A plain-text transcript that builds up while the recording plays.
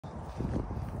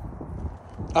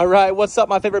All right, what's up,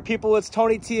 my favorite people? It's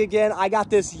Tony T again. I got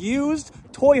this used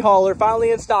toy hauler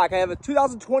finally in stock. I have a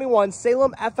 2021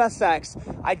 Salem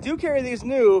FSX. I do carry these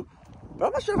new, but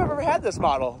I'm not sure if I've ever had this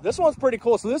model. This one's pretty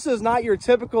cool. So this is not your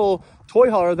typical toy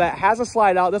hauler that has a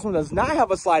slide out. This one does not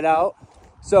have a slide out.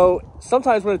 So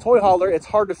sometimes with a toy hauler, it's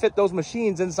hard to fit those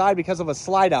machines inside because of a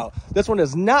slide out. This one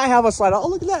does not have a slide out. Oh,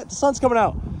 look at that, the sun's coming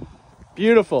out.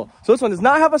 Beautiful. So this one does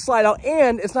not have a slide out,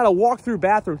 and it's not a walk-through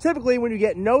bathroom. Typically, when you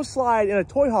get no slide in a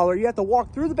toy hauler, you have to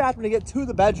walk through the bathroom to get to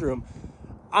the bedroom.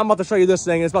 I'm about to show you this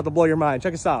thing, and it's about to blow your mind.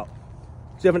 Check this out.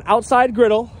 So you have an outside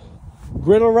griddle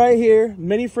right here,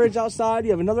 mini fridge outside.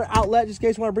 You have another outlet just in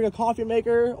case you want to bring a coffee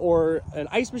maker or an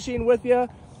ice machine with you. A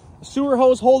sewer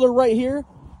hose holder right here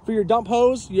for your dump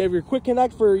hose. You have your quick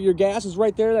connect for your gas is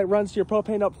right there that runs to your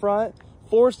propane up front.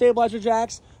 4 stabilizer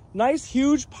jacks. Nice,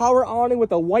 huge power awning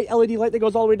with a white LED light that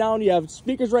goes all the way down. You have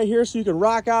speakers right here so you can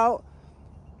rock out.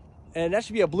 And that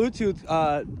should be a Bluetooth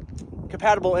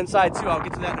compatible inside too. I'll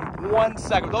get to that in 1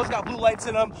 second. Those got blue lights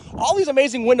in them. All these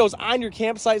amazing windows on your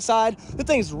campsite side. The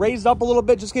thing's raised up a little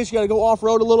bit just in case you got to go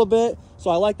off-road a little bit. So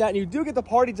I like that. And you do get the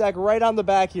party deck right on the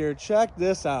back here. Check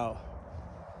this out.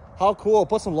 How cool.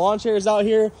 Put some lawn chairs out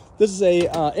here. This is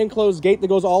a enclosed gate that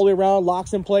goes all the way around,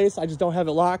 locks in place. I just don't have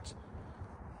it locked.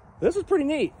 This is pretty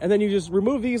neat. And then you just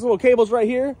remove these little cables right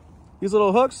here, these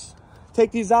little hooks, take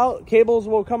these out, cables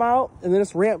will come out, and then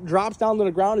this ramp drops down to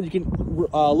the ground and you can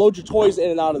load your toys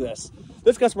in and out of this.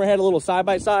 This customer had a little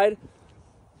side-by-side.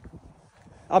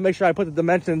 I'll make sure I put the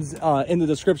dimensions in the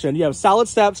description. You have solid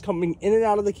steps coming in and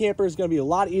out of the camper. It's gonna be a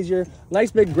lot easier.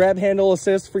 Nice big grab handle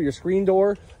assist for your screen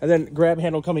door, and then grab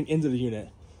handle coming into the unit.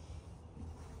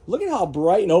 Look at how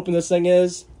bright and open this thing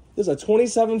is. This is a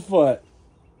 27-foot.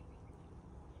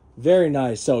 Very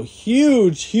nice. So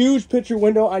huge picture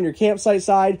window on your campsite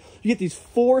side. You get these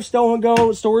 4 Stow and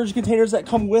Go storage containers that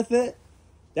come with it.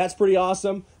 That's pretty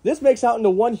awesome. This makes out into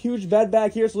one huge bed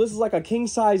back here. So this is like a king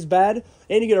size bed,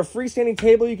 and you get a freestanding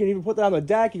table. You can even put that on the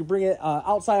deck. You can bring it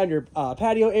outside on your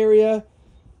patio area.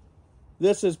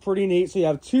 This is pretty neat. So you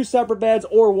have 2 separate beds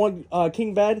or 1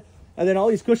 king bed, and then all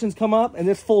these cushions come up and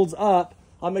this folds up.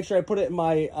 I'll make sure I put it in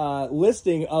my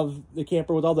listing of the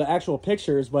camper with all the actual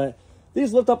pictures, but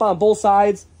these lift up on both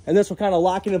sides, and this will kind of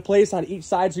lock it in place on each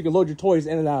side so you can load your toys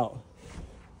in and out.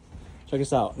 Check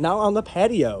this out. Now on the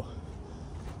patio.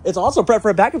 It's also prepped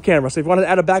for a backup camera, so if you want to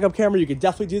add a backup camera, you could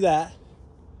definitely do that.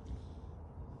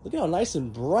 Look at how nice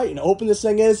and bright and open this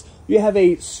thing is. You have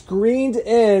a screened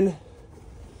in,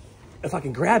 if I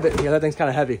can grab it, yeah, that thing's kind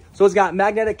of heavy. So it's got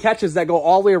magnetic catches that go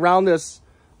all the way around this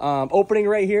opening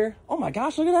right here. Oh my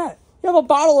gosh, look at that. You have a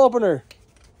bottle opener.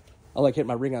 I like hitting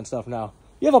my ring on stuff now.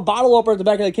 You have a bottle opener at the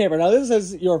back of the camper. Now, this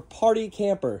is your party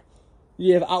camper.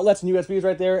 You have outlets and USBs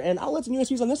right there, and outlets and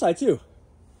USBs on this side, too.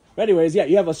 But anyways, yeah,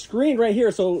 you have a screen right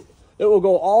here, so it will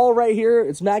go all right here.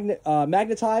 It's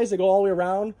magnetized. They go all the way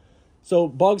around, so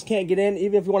bugs can't get in.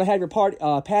 Even if you want to have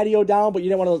your patio down, but you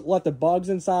don't want to let the bugs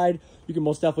inside, you can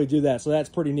most definitely do that, so that's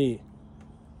pretty neat.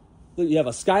 You have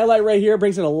a skylight right here.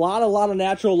 Brings in a lot of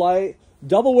natural light.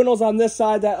 Double windows on this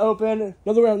side that open.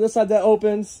 Another one on this side that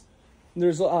opens.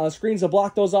 There's screens to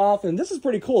block those off, and this is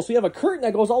pretty cool. So you have a curtain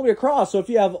that goes all the way across. So if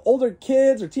you have older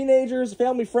kids or teenagers,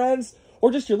 family, friends,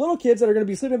 or just your little kids that are going to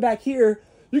be sleeping back here,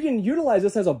 you can utilize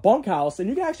this as a bunkhouse, and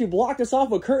you can actually block this off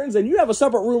with curtains, and you have a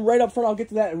separate room right up front. I'll get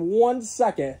to that in 1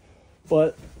 second.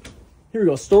 But here we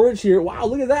go, storage here. Wow,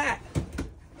 look at that.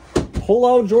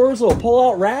 Pull-out drawers, little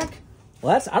pull-out rack.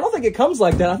 Well, I don't think it comes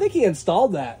like that. I think he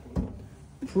installed that.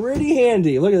 Pretty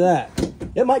handy. Look at that.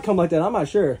 It might come like that. I'm not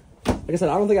sure. Like I said,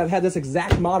 I don't think I've had this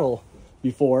exact model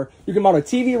before. You can mount a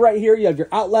TV right here. You have your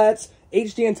outlets,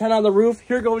 HD antenna on the roof.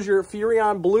 Here goes your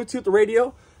Furrion Bluetooth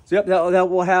radio. So yep, that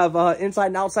will have inside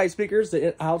and outside speakers.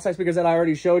 The outside speakers that I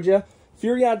already showed you.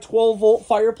 Furrion 12-volt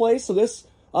fireplace. So this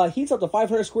heats up to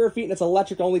 500 square feet, and it's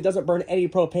electric only. Doesn't burn any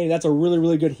propane. That's a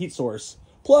really good heat source.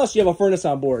 Plus, you have a furnace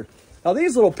on board. Now,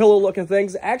 these little pillow-looking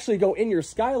things actually go in your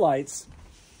skylights.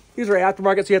 These are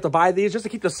aftermarket, so you have to buy these just to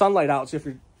keep the sunlight out. So if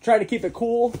you're trying to keep it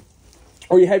cool,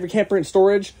 or you have your camper in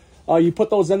storage, you put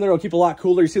those in there, it'll keep it a lot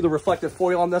cooler. You see the reflective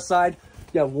foil on this side.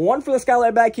 You have one for the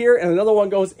skylight back here, and another one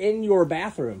goes in your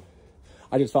bathroom.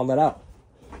 I just found that out.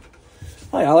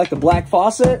 Oh, yeah, I like the black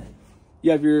faucet.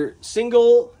 You have your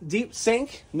single deep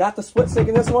sink, not the split sink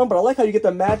in this one, but I like how you get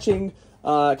the matching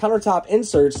countertop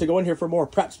inserts to go in here for more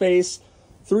prep space.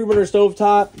 3-burner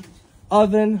stovetop,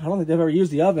 oven. I don't think they've ever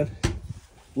used the oven.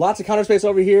 Lots of counter space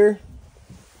over here.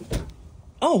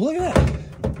 Oh, look at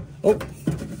that.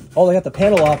 Oh, they got the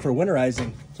panel off for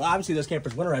winterizing. So obviously this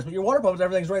camper's winterized, but your water pumps,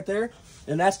 everything's right there.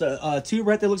 And that's the tube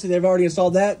right there. Looks like they've already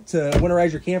installed that to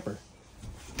winterize your camper.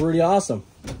 Pretty awesome.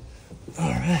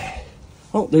 All right.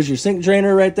 Oh, there's your sink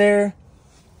drainer right there.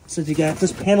 So you got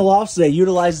this panel off, so they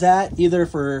utilize that either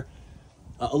for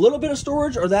a little bit of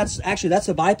storage, or that's the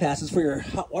bypasses for your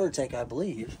hot water tank, I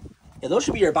believe. Yeah, those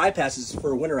should be your bypasses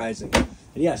for winterizing.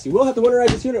 And yes, you will have to winterize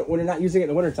this unit when you're not using it in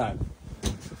the wintertime.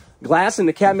 Glass in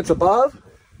the cabinets above.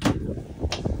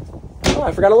 Oh,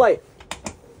 I forgot a light.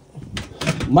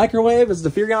 Microwave, this is the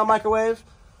Furrion microwave.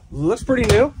 Looks pretty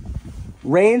new.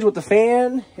 Range with the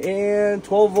fan and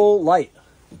 12-volt light.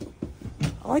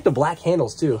 I like the black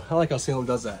handles too. I like how Salem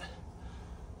does that.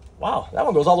 Wow, that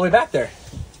one goes all the way back there.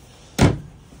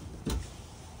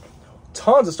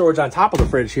 Tons of storage on top of the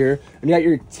fridge here. And you got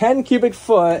your 10 cubic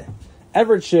foot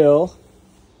Everchill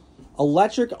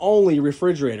electric only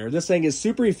refrigerator. This thing is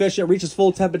super efficient, reaches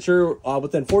full temperature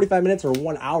within 45 minutes or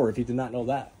 1 hour, if you did not know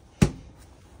that.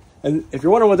 And if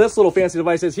you're wondering what this little fancy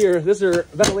device is here, these are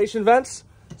ventilation vents.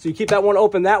 So you keep that one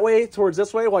open that way towards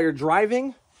this way while you're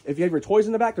driving. If you have your toys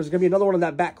in the back, there's gonna be another one in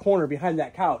that back corner behind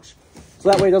that couch. So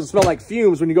that way it doesn't smell like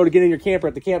fumes when you go to get in your camper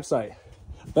at the campsite.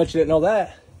 Bet you didn't know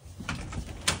that.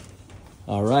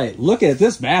 All right, look at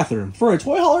this bathroom. For a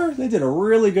toy hauler, they did a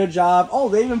really good job. Oh,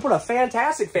 they even put a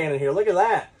fantastic fan in here. Look at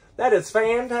that. That is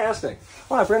fantastic.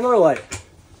 Oh, I forgot another light.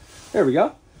 There we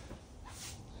go.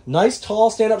 Nice, tall,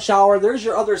 stand-up shower. There's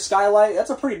your other skylight. That's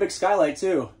a pretty big skylight,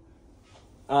 too.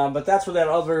 But that's where that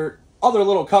other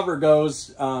little cover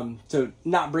goes to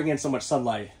not bring in so much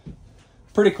sunlight.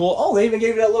 Pretty cool. Oh, they even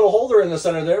gave you that little holder in the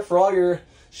center there for all your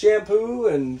shampoo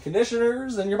and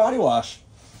conditioners and your body wash.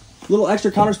 Little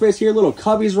extra counter space here, little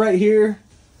cubbies right here.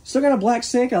 Still got a black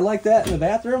sink. I like that in the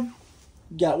bathroom.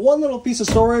 Got one little piece of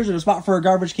storage and a spot for a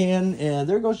garbage can. And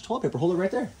there goes your toilet paper holder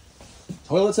right there.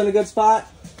 Toilet's in a good spot.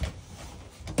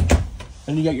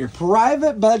 And you got your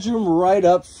private bedroom right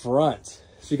up front.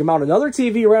 So you can mount another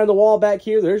TV around the wall back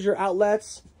here. There's your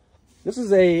outlets. This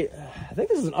is I think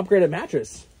this is an upgraded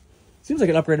mattress. Seems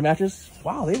like an upgraded mattress.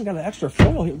 Wow, they even got an extra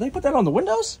foil here. They put that on the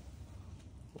windows?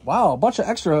 Wow, a bunch of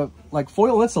extra, like,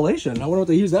 foil insulation. I wonder what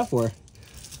they use that for.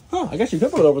 Huh, I guess you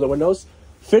could put it over the windows.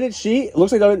 Fitted sheet. It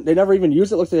looks like they never even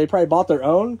used it. Looks like they probably bought their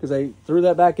own because they threw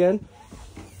that back in.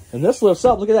 And this lifts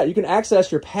up. Look at that. You can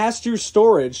access your pass-through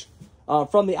storage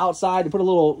from the outside. You put a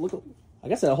little, I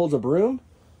guess that holds a broom.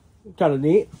 Kind of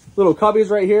neat. Little cubbies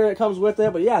right here that comes with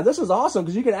it. But yeah, this is awesome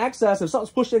because you can access, if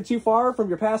something's pushed in too far from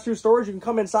your pass-through storage, you can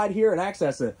come inside here and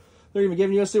access it. They're even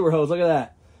giving you a sewer hose. Look at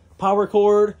that. Power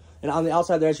cord. And on the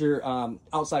outside, there's your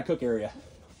outside cook area.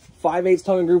 5/8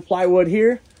 tongue and groove plywood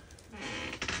here.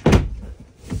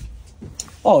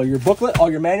 Oh, your booklet, all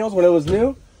your manuals when it was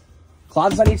new.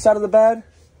 Closets on each side of the bed.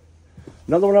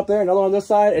 Another one up there, another one on this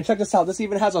side. And check this out. This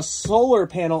even has a solar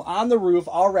panel on the roof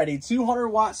already.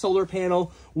 200-watt solar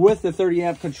panel with the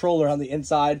 30-amp controller on the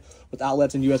inside with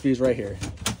outlets and USBs right here.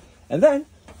 And then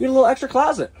you get a little extra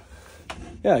closet.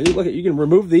 Yeah, you can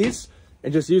remove these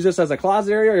and just use this as a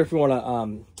closet area, or if you want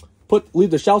to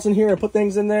leave the shelves in here and put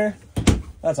things in there.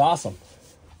 That's awesome.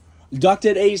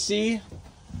 Ducted AC.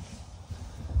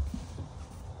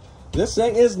 This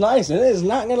thing is nice, and it is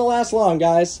not going to last long,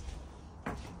 guys.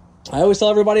 I always tell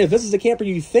everybody, if this is a camper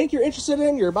you think you're interested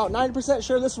in, you're about 90%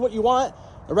 sure this is what you want,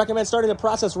 I recommend starting the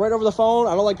process right over the phone.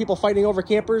 I don't like people fighting over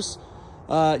campers.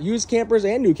 Used campers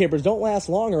and new campers don't last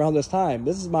long around this time.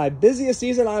 This is my busiest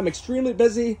season. I'm extremely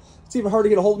busy. It's even hard to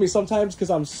get a hold of me sometimes because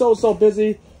I'm so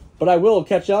busy. But I will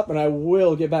catch up, and I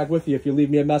will get back with you if you leave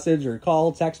me a message or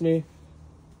call, text me,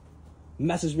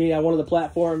 message me on one of the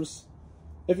platforms.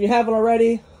 If you haven't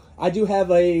already, I do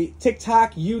have a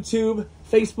TikTok, YouTube,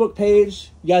 Facebook page.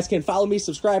 You guys can follow me,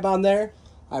 subscribe on there.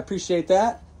 I appreciate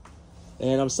that.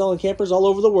 And I'm selling campers all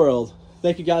over the world.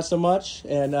 Thank you guys so much,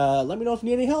 and let me know if you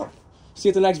need any help. See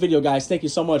you at the next video, guys. Thank you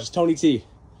so much. It's Tony T.